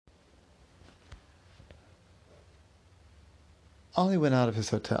Ollie went out of his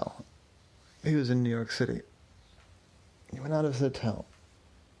hotel. He was in New York City. He went out of his hotel.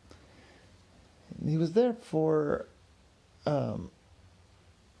 He was there for um,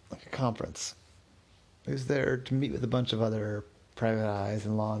 like a conference. He was there to meet with a bunch of other private eyes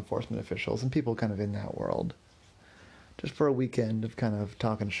and law enforcement officials and people kind of in that world, just for a weekend of kind of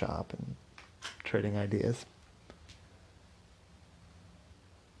talking shop and trading ideas.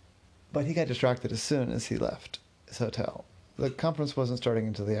 But he got distracted as soon as he left his hotel. The conference wasn't starting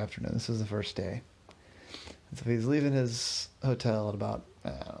until the afternoon. This was the first day. And so he's leaving his hotel at about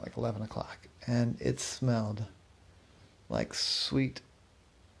like 11 o'clock. And it smelled like sweet,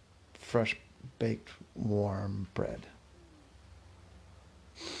 fresh baked, warm bread.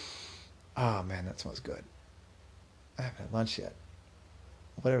 Oh man, that smells good. I haven't had lunch yet.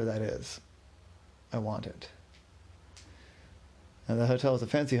 Whatever that is, I want it. And the hotel was a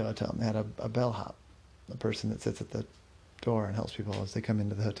fancy hotel, and they had a bellhop, a person that sits at the door and helps people as they come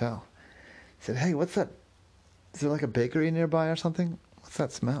into the hotel. He said, "Hey, what's that? Is there like a bakery nearby or something? What's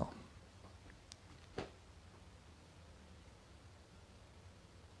that smell?"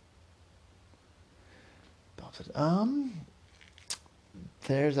 Bob said,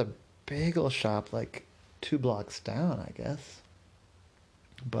 there's a bagel shop like 2 blocks down, I guess.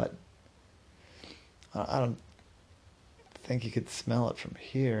 But I don't think you could smell it from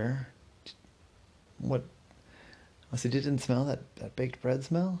here. What? I said, you didn't smell that baked bread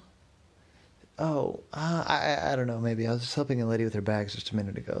smell? Oh, I don't know, maybe. I was just helping a lady with her bags just a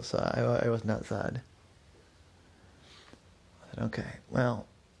minute ago, so I wasn't outside. I said, okay, well,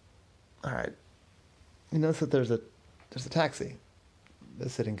 all right. You notice that there's a taxi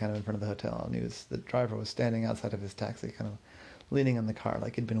that's sitting kind of in front of the hotel, and the driver was standing outside of his taxi, kind of leaning on the car,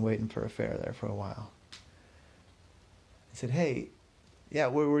 like he'd been waiting for a fare there for a while. He said, "Hey, yeah,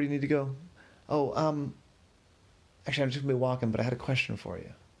 where do you need to go?" "Oh, actually, I'm just gonna be walking, but I had a question for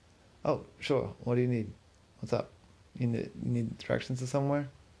you." "Oh, sure. What do you need? What's up? You need directions to somewhere?"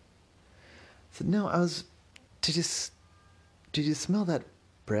 I said, "No, I was. Did you did you smell that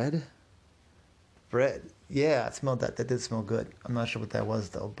bread?" "Bread? Yeah, I smelled that. That did smell good. I'm not sure what that was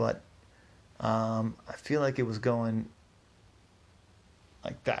though, but I feel like it was going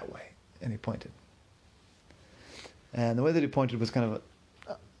like that way." And he pointed. And the way that he pointed was kind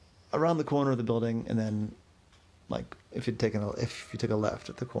of around the corner of the building, and then like if you took a left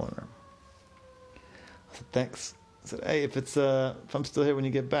at the corner. I said, "Thanks." I said, "Hey, if I'm still here when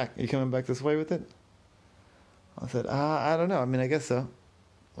you get back, are you coming back this way with it?" I said, "I don't know. I mean, I guess so."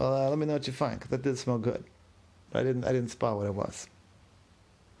 "Well, let me know what you find, because that did smell good. But I didn't spot what it was."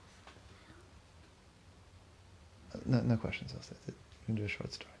 No questions. I said, "You can do a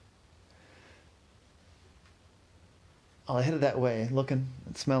short story." I headed that way, looking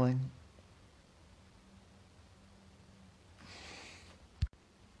and smelling.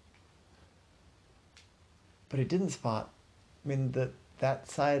 But he didn't spot. I mean, that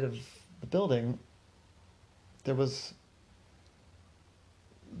side of the building, there was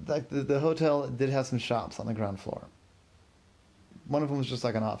like the hotel did have some shops on the ground floor. One of them was just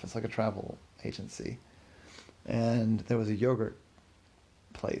like an office, like a travel agency, and there was a yogurt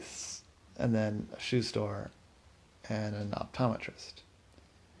place, and then a shoe store, and an optometrist.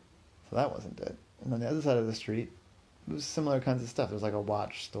 So that wasn't it. And on the other side of the street, it was similar kinds of stuff. There was like a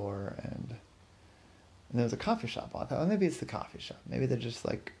watch store, and there was a coffee shop. I thought, oh, maybe it's the coffee shop. Maybe they just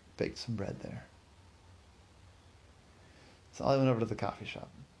like baked some bread there. So I went over to the coffee shop,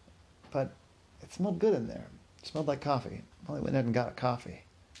 but it smelled good in there. It smelled like coffee. I went ahead and got a coffee,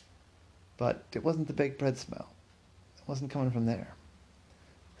 but it wasn't the baked bread smell. It wasn't coming from there.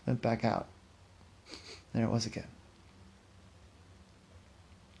 I went back out. There it was again.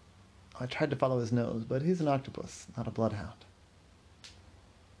 I tried to follow his nose, but he's an octopus, not a bloodhound.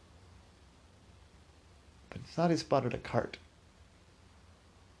 But he thought he spotted a cart.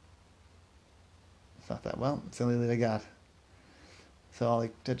 I thought that, well, it's the only lead I got. So all he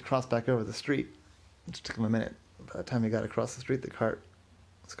did to cross back over the street. It just took him a minute. By the time he got across the street, the cart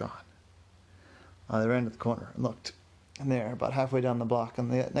was gone. They ran to the corner and looked. And there, about halfway down the block, on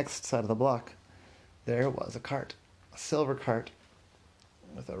the next side of the block, there was a cart. A silver cart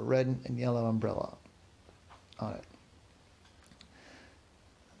with a red and yellow umbrella on it.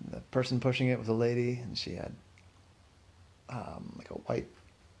 And the person pushing it was a lady, and she had like a white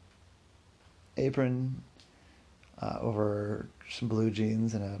apron over some blue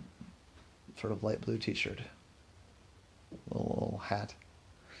jeans and a sort of light blue t-shirt, a little hat.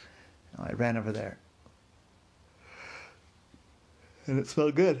 And I ran over there, and it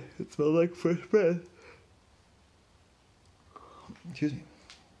smelled good. It smelled like fresh bread. Excuse me.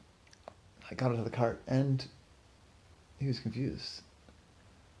 I got into the cart, and He was confused.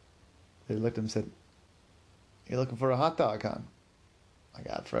 They looked at him and said, "You're looking for a hot dog, huh?" "I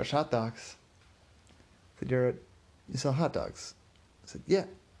got fresh hot dogs." I said, "You sell hot dogs?" I said, "Yeah,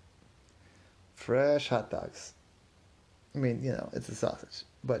 fresh hot dogs. I mean, it's a sausage,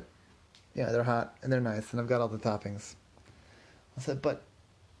 but yeah, they're hot and they're nice, and I've got all the toppings." I said, but,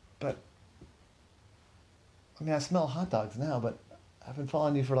 I mean, I smell hot dogs now, but I've been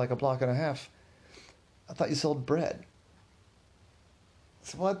following you for like a block and a half. I thought you sold bread." I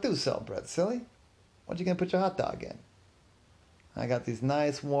said, "Well, I do sell bread, silly. What you gonna put your hot dog in? I got these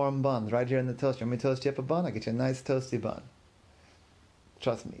nice warm buns right here in the toaster. You want me to toast you up a bun? I'll get you a nice toasty bun.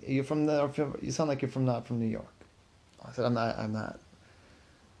 Trust me. You sound like you're not from New York." I said, I'm not.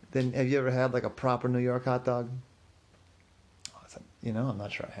 "Then have you ever had like a proper New York hot dog?" I said, "I'm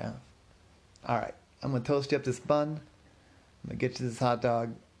not sure I have." "All right, I'm gonna toast you up this bun. I'm gonna get you this hot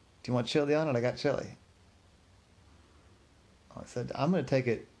dog. Do you want chili on it? I got chili." I said, "I'm gonna take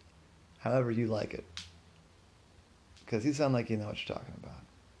it however you like it, because you sound like you know what you're talking about."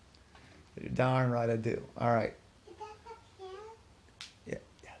 "You're darn right I do. All right." Yeah,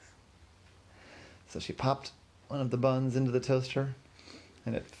 yes. So she popped one of the buns into the toaster,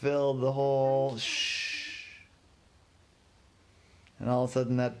 and it filled the whole shh. And all of a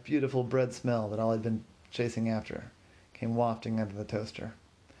sudden, that beautiful bread smell that Ollie had been chasing after came wafting out of the toaster.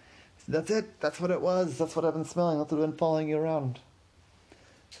 I said, "That's it. That's what it was. That's what I've been smelling. That's what I've been following you around." I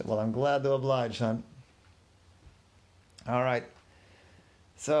said, "Well, I'm glad to oblige, son. All right.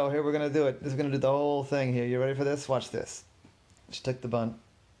 So here we're going to do it. This is going to do the whole thing here. You ready for this? Watch this." She took the bun,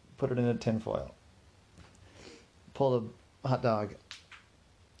 put it in a tin foil, pulled a hot dog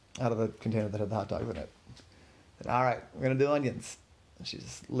out of the container that had the hot dogs in it. Said, "All right, we're going to do onions." And she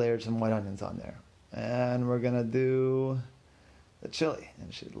just layered some white onions on there. "And we're going to do the chili."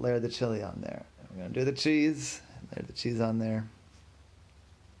 And she layered the chili on there. "And we're going to do the cheese." And layered the cheese on there.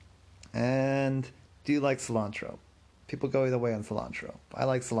 "And do you like cilantro?" People go either way on cilantro. I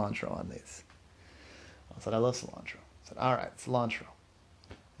like cilantro on these. I said, "I love cilantro." I said, "All right, cilantro.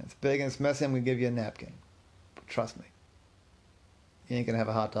 It's big and it's messy. I'm going to give you a napkin. But trust me, you ain't going to have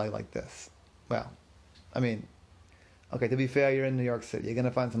a hot dog like this." Well, I mean, okay, to be fair, you're in New York City. You're going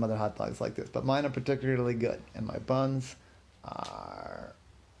to find some other hot dogs like this. But mine are particularly good. And my buns are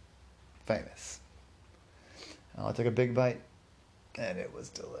famous. And I took a big bite, and it was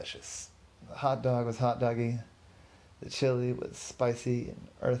delicious. The hot dog was hot doggy. The chili was spicy and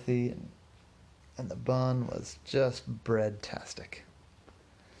earthy. And the bun was just bread-tastic.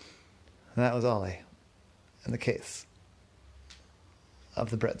 And that was Ollie in the case of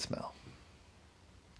the bread smell.